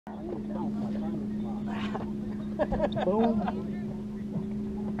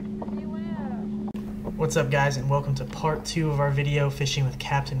What's up, guys, and welcome to part 2 of our video fishing with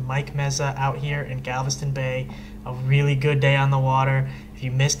Captain Mike Meza out here in Galveston Bay. A really good day on the water. If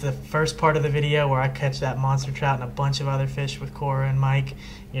you missed the first part of the video where I catch that monster trout and a bunch of other fish with Cora and Mike,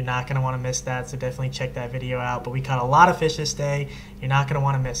 you're not going to want to miss that, so definitely check that video out. But we caught a lot of fish this day. You're not going to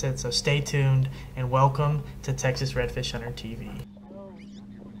want to miss it, so stay tuned, and welcome to Texas Redfish Hunter TV.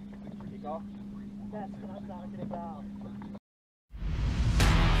 That's what I'm talking about.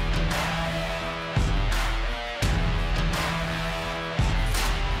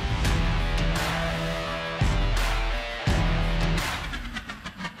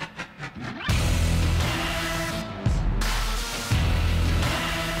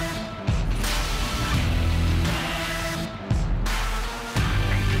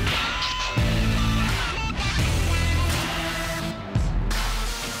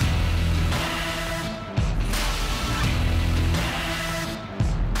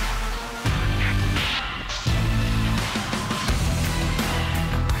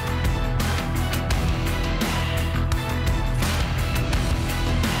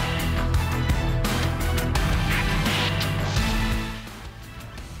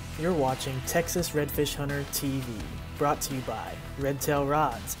 You're watching Texas Redfish Hunter TV, brought to you by Redtail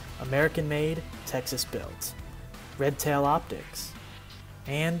Rods, American made, Texas built, Redtail Optics,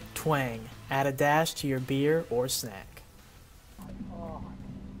 and Twang. Add a dash to your beer or snack. Oh.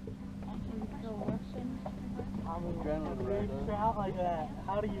 I'm adrenaline rush. Big trout like that.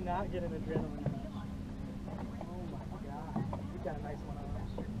 How do you not get an adrenaline rush? Oh my god. You got a nice one on.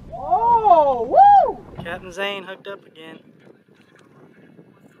 Oh, woo! Captain Zane hooked up again.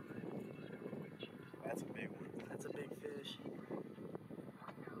 That's a big one. That's a big fish.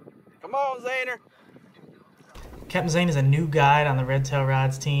 Come on, Zaner. Captain Zane is a new guide on the Redtail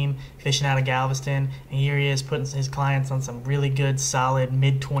Rods team, fishing out of Galveston, and here he is putting his clients on some really good, solid,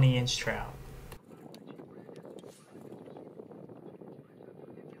 mid-20-inch trout.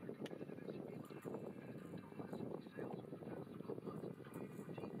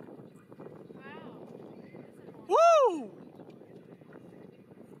 Woo!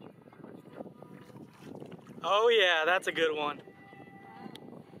 Oh yeah, that's a good one.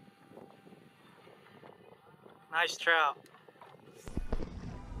 Nice trout.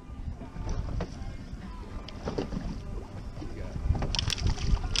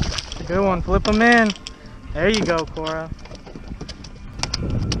 It's a good one. Flip them in. There you go, Cora.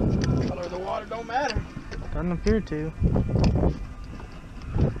 Color of the water don't matter. Doesn't appear to.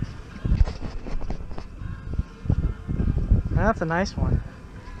 That's a nice one.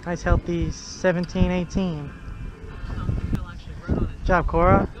 Nice healthy 17, 18. Good job,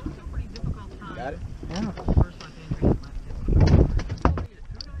 Cora. Got it? Yeah.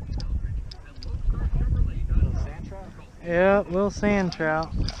 Little sand trout? Yeah, little sand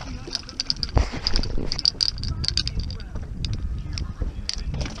trout.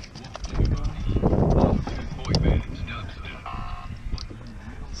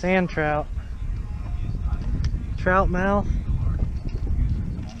 Sand trout. Trout mouth.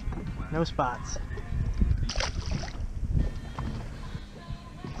 No spots.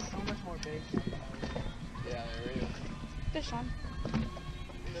 So much more bait. Yeah, there is. Fish on.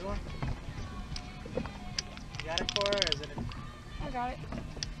 Good one. You got it, Cora, or is it a... I got it.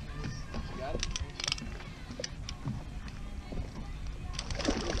 You got it?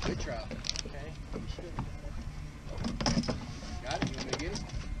 Ooh, good trout. Okay. You should. Got it? You want me to get it?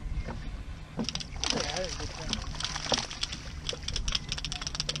 Yeah, that's a good trout.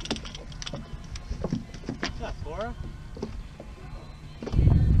 What's up, Cora?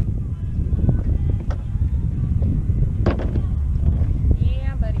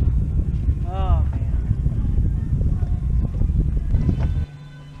 Yeah, buddy. Oh, man.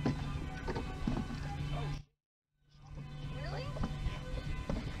 Really?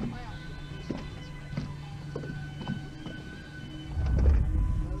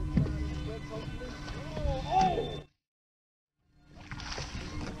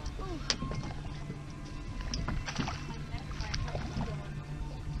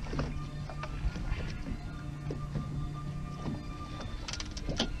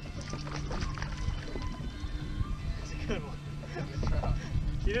 That's a good one.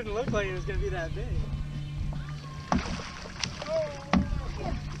 He didn't look like it was going to be that big.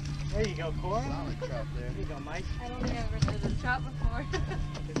 There you go, Cora. Solid trout there. There you go, Mike. I don't think I've ever did a trout before.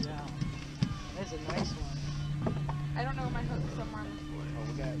 Good job. There's a nice one. I don't know where my hook's somewhere on the floor. Oh,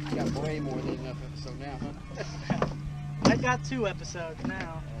 we got way more than enough episode now, huh? I got 2 episodes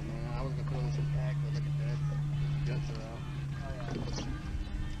now. Oh man, I was gonna put on some pack, but look at that. Guts are out. Oh, yeah.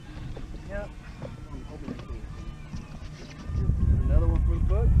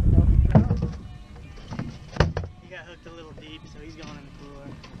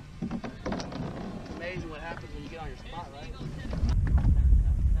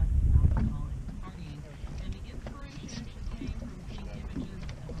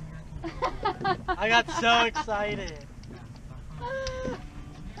 I got so excited. Oh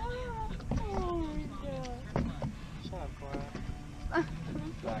my god. Shut up, Cora. I'm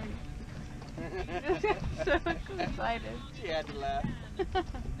sorry. So excited. She had to laugh.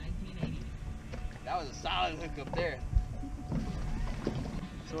 That was a solid hook up there.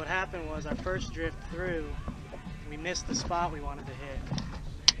 So what happened was our first drift through, we missed the spot we wanted to hit.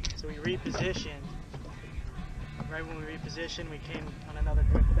 So we repositioned. Right when we repositioned, we came on another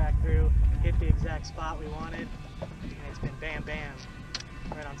drift back through, hit the exact spot we wanted, and it's been bam bam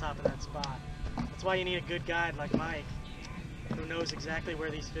right on top of that spot. That's why you need a good guide like Mike, who knows exactly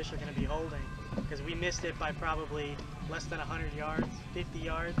where these fish are going to be holding, because we missed it by probably less than 100 yards, 50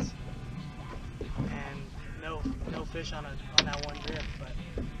 yards, and no fish on that one drift, but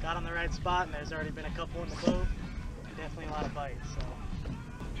got on the right spot, and there's already been a couple in the boat, and definitely a lot of bites. So.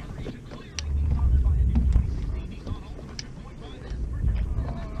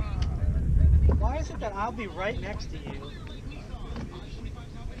 Why is it that I'll be right next to you?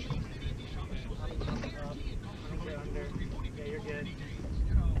 Yeah, you're good.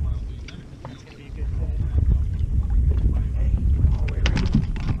 It's gonna be a good fish.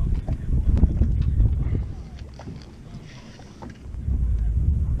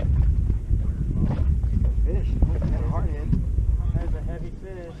 Fish. Got a hard head. That's a heavy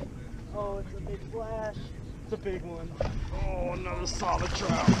fish. Oh, it's a big splash. It's a big one. Oh, another solid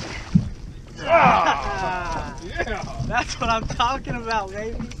trout. Ah, Yeah. that's what I'm talking about,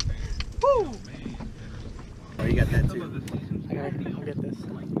 baby. Woo! Oh, you got that too. I'll get this.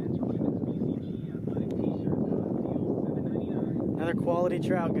 Another quality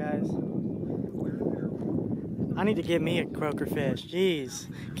trout, guys. I need to get me a croaker fish. Jeez.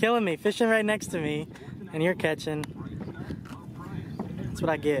 Killing me. Fishing right next to me, and you're catching. That's what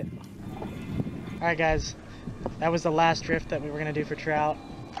I get. Alright, guys. That was the last drift that we were going to do for trout.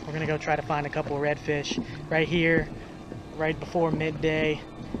 We're going to go try to find a couple of redfish right here, right before midday.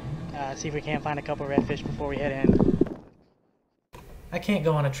 See if we can't find a couple of redfish before we head in. I can't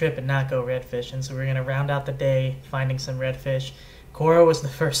go on a trip and not go redfishing, so we're going to round out the day finding some redfish. Cora was the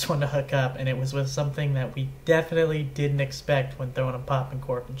first one to hook up, and it was with something that we definitely didn't expect when throwing a popping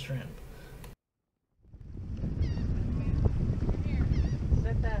cork and shrimp.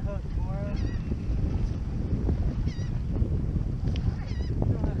 Set that hook, Cora.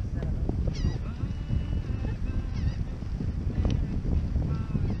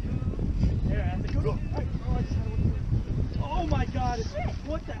 Oh my god,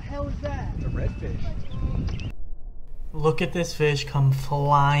 what the hell is that? It's a redfish. Look at this fish come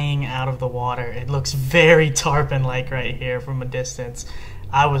flying out of the water. It looks very tarpon-like right here from a distance.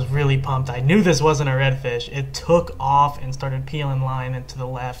 I was really pumped. I knew this wasn't a redfish. It took off and started peeling line into the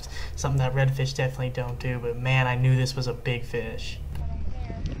left, something that redfish definitely don't do, but man, I knew this was a big fish.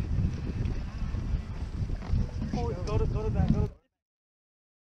 Oh, go to that. Big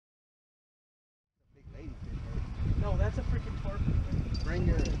lady fish. No, that's a freaking tarpon. Bring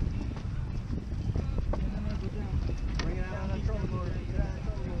her. Bring it out on the trolling motor.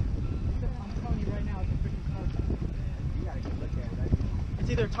 I'm telling you right now, it's a freaking tarpon. You gotta go look at it. It's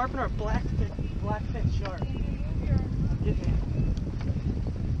either a tarpon or a blackfin shark. I'm getting it.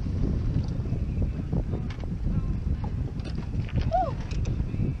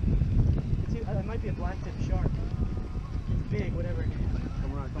 It might be a blacktip shark. It's big, whatever it is.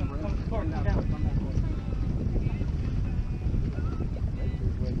 Come on. Come down.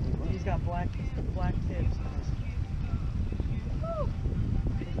 He's got black tips.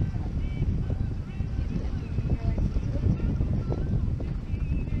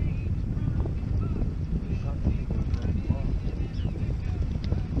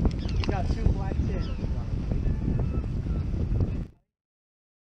 He's got two black tips.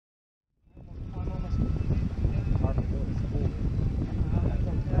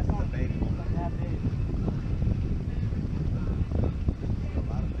 That's not big. It's not that big.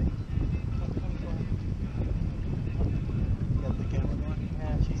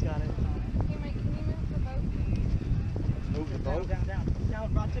 She's got it. Hey, Mike, can you move the boat? Move the boat. Down.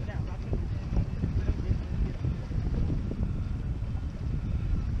 Rock tip down.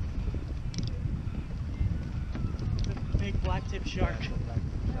 It's a big black tip shark.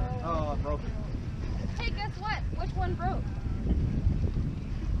 Oh, I broke it. Hey, guess what? Which one broke?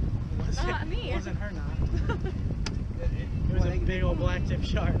 Not me. It wasn't her, not. It It was a big old black tip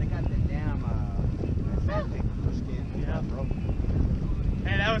shark. They got the damn sandpaper pushed in. Yeah. I broke it.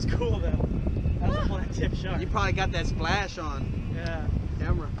 Hey, that was cool though. That was a black tip shark. You probably got that splash on Yeah.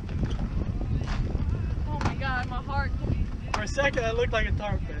 camera. Oh my god, my heart. For a second, that looked like a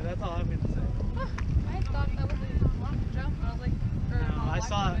tarpon. That's all I'm gonna say. I thought that was a rock jump. I was like, No, I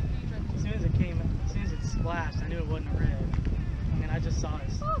saw it. As soon as it came, as soon as it splashed, I knew it wasn't a red. I mean, I just saw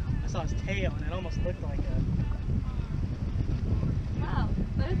his tail, and it almost looked like a Wow,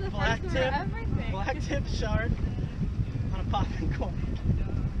 there's a black first for tip, everything. black tip shark on a popping cork.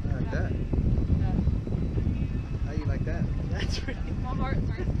 I like that. How you like that? That's really. My heart's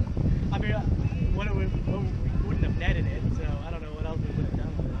racing. I mean, we wouldn't have netted it, so I don't know what else we would have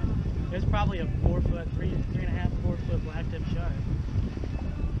done with it. It was probably a 4 foot, 3.5, 4 foot black tip shark.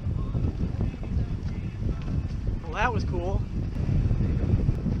 Well, that was cool.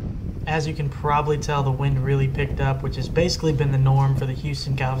 As you can probably tell, the wind really picked up, which has basically been the norm for the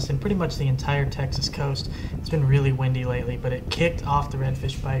Houston, Galveston, pretty much the entire Texas coast. It's been really windy lately, but it kicked off the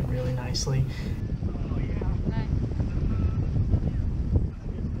redfish bite really nicely. Oh, yeah. Nice.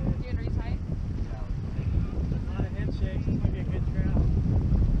 You gonna retight? A lot of head shakes. This might be a good trout.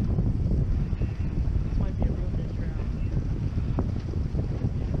 This might be a real good trout.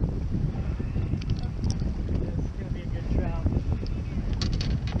 This is going to be a good trout.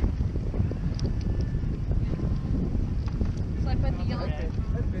 So I put the yellow.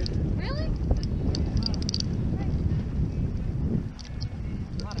 Really?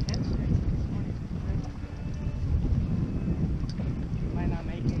 A lot of head shakes this morning. Might not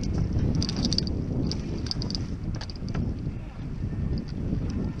make it.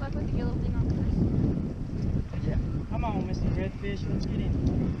 So I put the yellow thing on first. Yeah. Come on, Mr. Redfish, let's get in.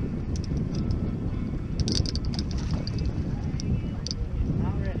 He's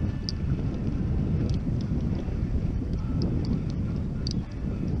not ready.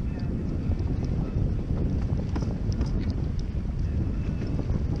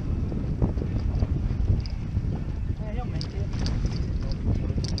 Yeah, he'll make it.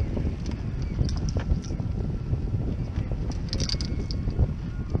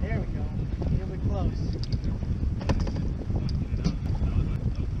 There we go. He'll be close.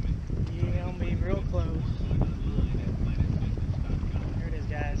 He'll be real close. There it is,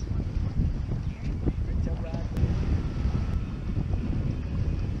 guys. Redtail rod.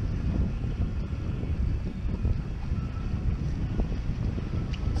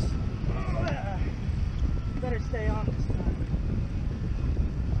 Better stay on this time.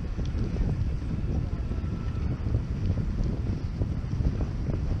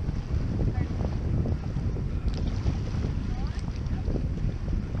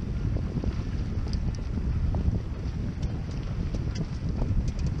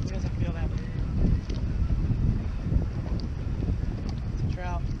 He doesn't feel that big. It's a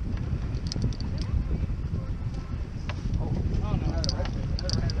trout. Oh no.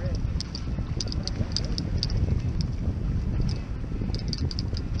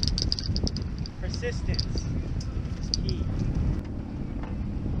 Persistence is key.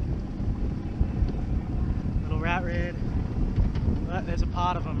 Little rat red. But there's a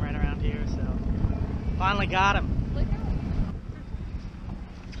pot of them right around here, so finally got him. Look at it.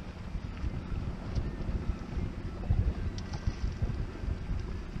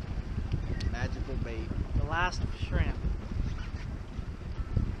 Magical bait. The last shrimp.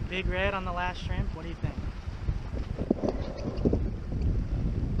 Big red on the last shrimp. What do you think?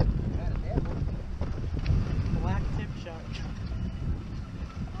 Black tip shark.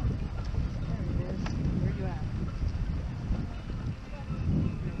 There he is. Where you at?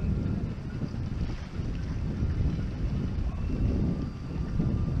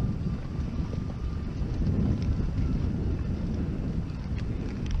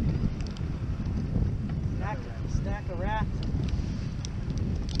 Stack of rats.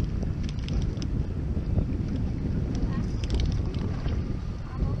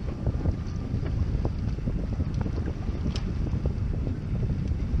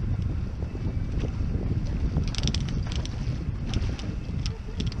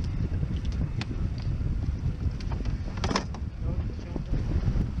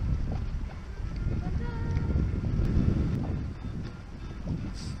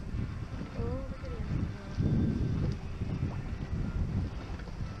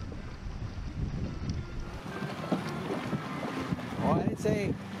 Oh, I didn't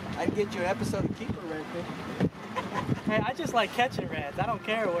say I'd get you an episode of Keeper Redfish. Hey, I just like catching reds. I don't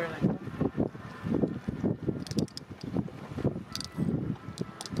care where they come.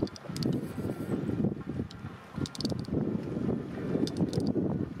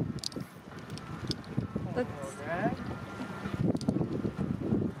 Drag.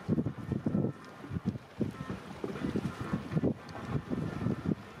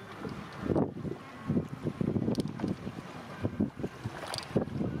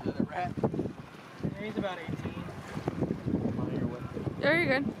 Another rat. He's about 18. On your way. Very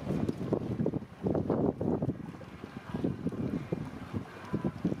good.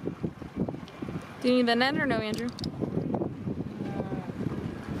 Do you need the net or no, Andrew? Yeah,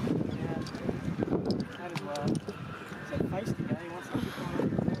 might as well. It's a feisty guy. He wants to keep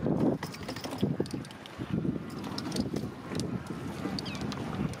on.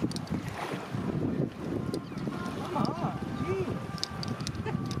 Come on, jeez.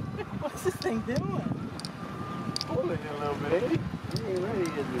 What's this thing doing? Pulling you a little bit, Eddie. You ain't ready,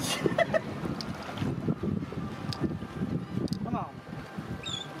 is it? Come on.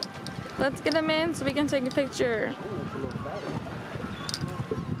 Let's get him in so we can take a picture. Oh, it's a little better.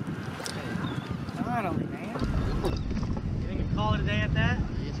 Finally, man. You think we can call it a day at that?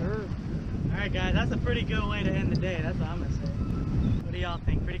 Yes, sir. Alright guys, that's a pretty good way to end the day. That's what I'm gonna say. What do y'all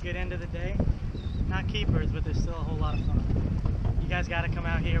think? Pretty good end of the day? Not keepers, but there's still a whole lot of fun. You guys gotta come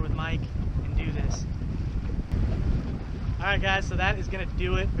out here with Mike and do this. Alright guys, so that is gonna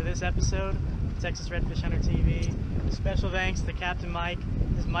do it for this episode of Texas Redfish Hunter TV. Special thanks to Captain Mike.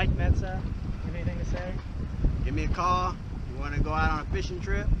 This is Mike Meza. You have anything to say? Give me a call. You want to go out on a fishing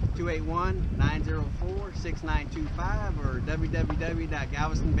trip? 281-904-6925 or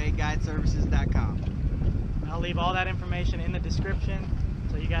www.galvestonbayguideservices.com. I'll leave all that information in the description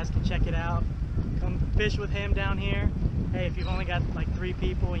so you guys can check it out. Come fish with him down here. Hey, if you've only got like 3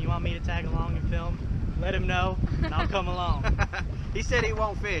 people and you want me to tag along and film, let him know and I'll come along. He said he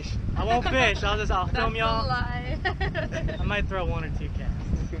won't fish. I won't fish. I'll film y'all. That's a lie. I might throw 1 or 2 casts.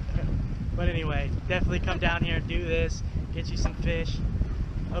 But anyway, definitely come down here and do this. Get you some fish.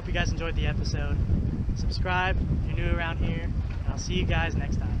 Hope you guys enjoyed the episode. Subscribe if you're new around here. And I'll see you guys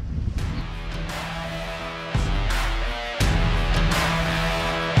next time.